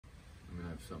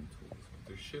some tools.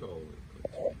 There's shit all over the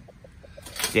place.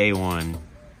 Day one.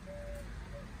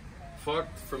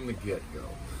 Fucked from the get-go.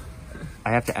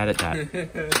 I have to edit that.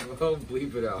 Well,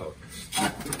 bleep it out.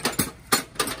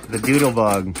 The Doodle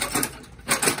bug.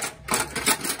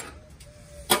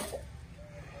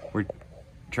 We're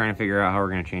trying to figure out how we're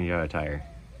going to change out a tire.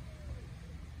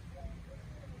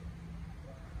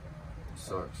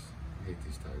 Sucks. I hate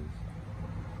these tires.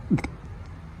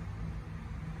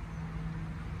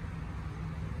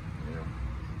 Yeah.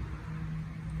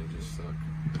 They just suck.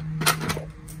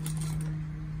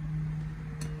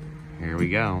 Here we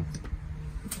go.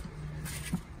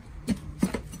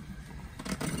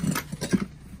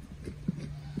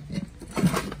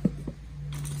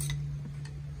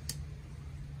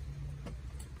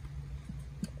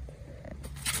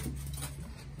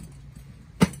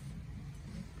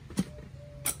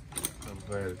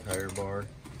 I had a tire bar,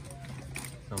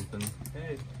 something.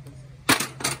 Hey.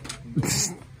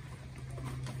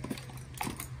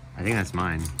 I think that's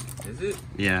mine. Is it?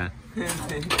 Yeah. I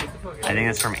think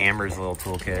that's from Amber's little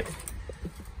toolkit.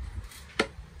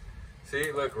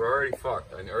 See, look, we're already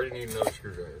fucked. I already need another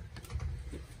screwdriver.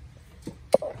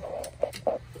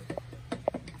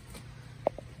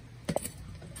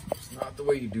 It's not the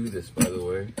way you do this, by the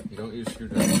way. You don't use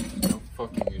screwdrivers. Don't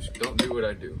fucking use. Don't do what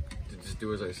I do. Just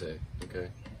do as I say, okay?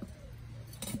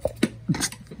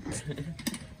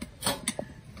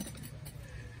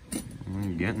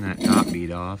 I'm getting that top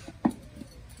bead off.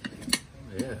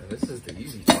 Yeah, this is the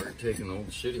easy part, taking the old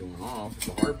shitty one off.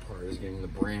 The hard part is getting the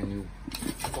brand new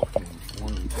fucking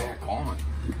one back on.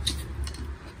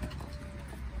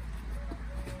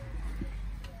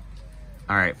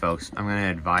 Alright folks, I'm going to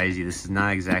advise you, this is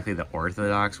not exactly the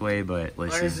orthodox way, but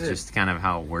this is just kind of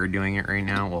how we're doing it right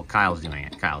now. Well, Kyle's doing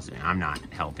it. I'm not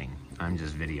helping. I'm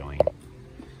just videoing.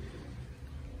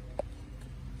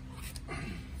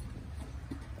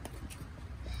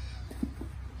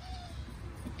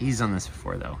 He's done this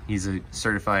before though. He's a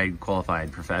certified,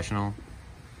 qualified professional.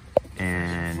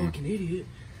 And... You're a fucking idiot.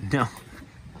 No.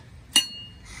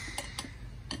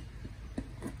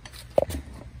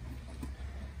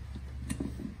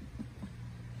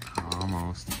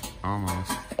 Almost.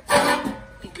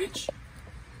 Bitch.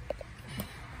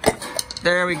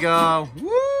 There we go.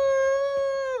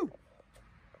 Woo!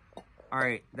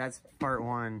 Alright, that's part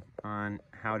one on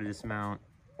how to dismount